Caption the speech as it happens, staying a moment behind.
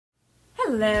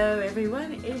Hello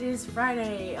everyone, it is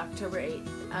Friday, October 8th.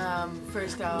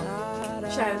 First off,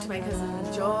 shout out to my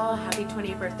cousin Joel, happy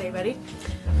 20th birthday buddy.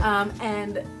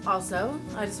 And also,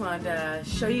 I just wanted to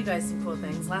show you guys some cool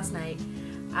things. Last night,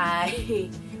 I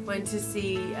went to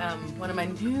see one of my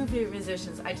new favorite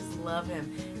musicians. I just love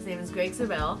him. His name is Greg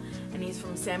Sczebel, and he's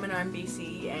from Salmon Arm,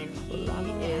 BC, and he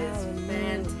is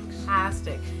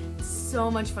fantastic. It's so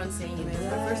much fun seeing him. It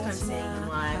was my first time seeing him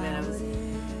live, and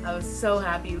I was so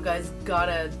happy. You guys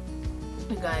gotta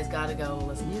go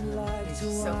listen to him. He's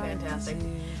just so fantastic.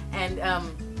 And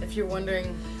if you're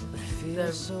wondering the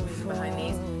reason behind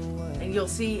these, and you'll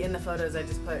see in the photos I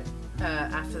just put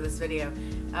after this video,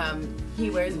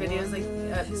 he wears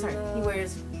he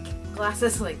wears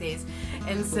glasses like these,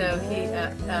 and so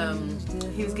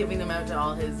he was giving them out to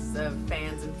all his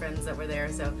fans and friends that were there.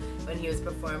 So when he was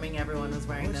performing, everyone was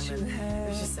wearing them, and it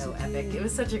was just so epic. It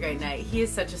was such a great night. He is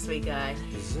such a sweet guy,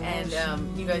 and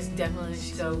you guys definitely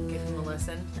should go give him a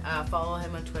listen. Follow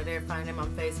him on Twitter, find him on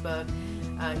Facebook.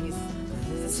 He's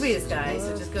the sweetest guy,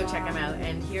 so just go check him out.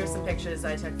 And here are some pictures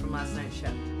I took from last night's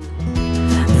show.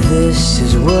 This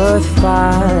is worth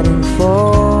fighting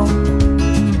for.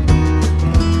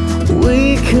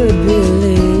 We could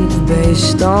believe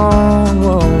based on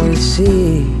what we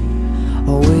see,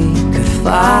 or we could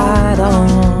fight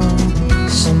on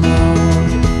some more.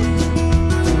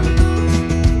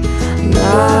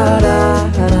 Da, da,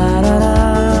 da, da, da.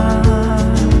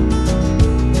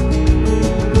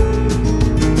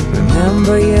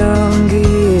 Remember younger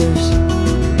years,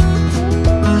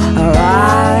 our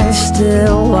eyes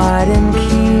still wide and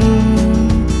keen,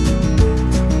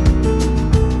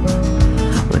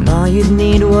 when all you'd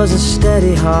need was a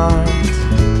steady heart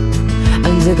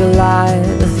and the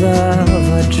Goliath of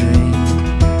a dream.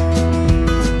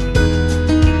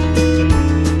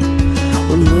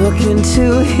 Well, look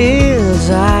into his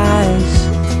eyes,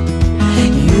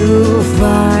 you'll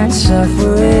find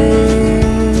suffering,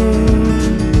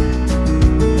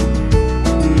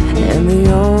 and the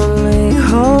only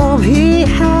hope he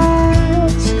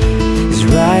has is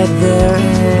right there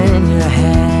in your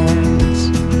hands.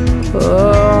 Oh,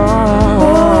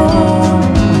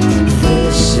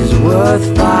 this is worth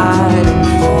fighting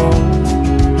for.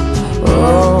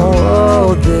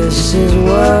 Oh, this is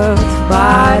worth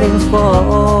fighting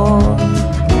for.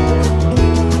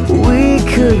 We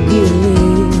could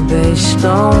believe based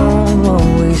on what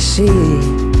we see,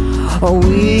 or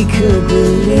we could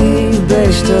believe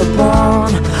based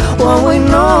upon what we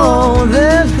know,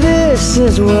 that this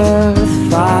is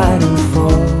worth fighting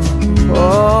for.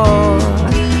 Oh,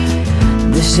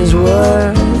 this is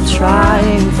worth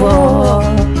trying for.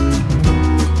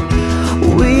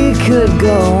 We could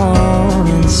go on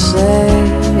and say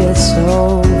it's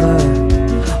over,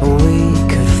 or we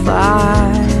could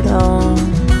fight on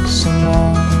some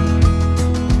more.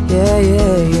 Yeah,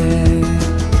 yeah, yeah.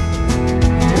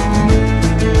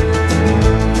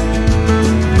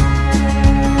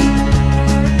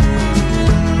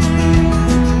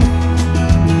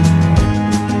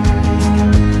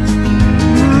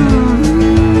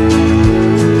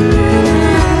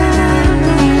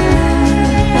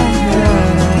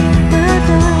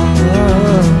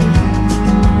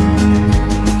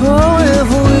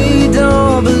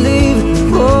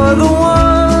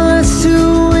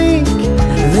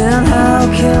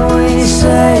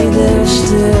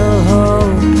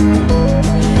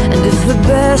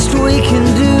 Best we can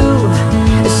do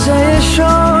is say a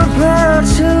short prayer or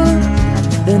two.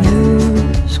 Then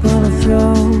who's gonna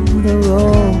throw the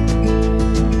rope?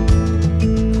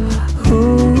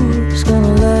 Who's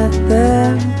gonna let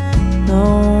them know?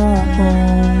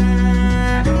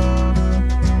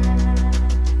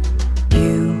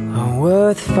 You are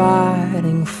worth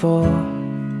fighting for.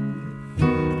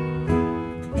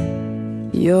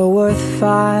 You're worth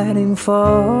fighting for.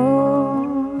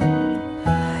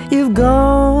 You've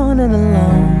gone it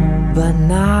alone, but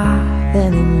not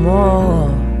anymore.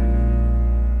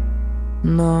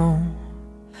 No,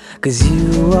 'cause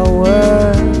you are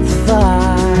worth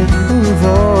fighting.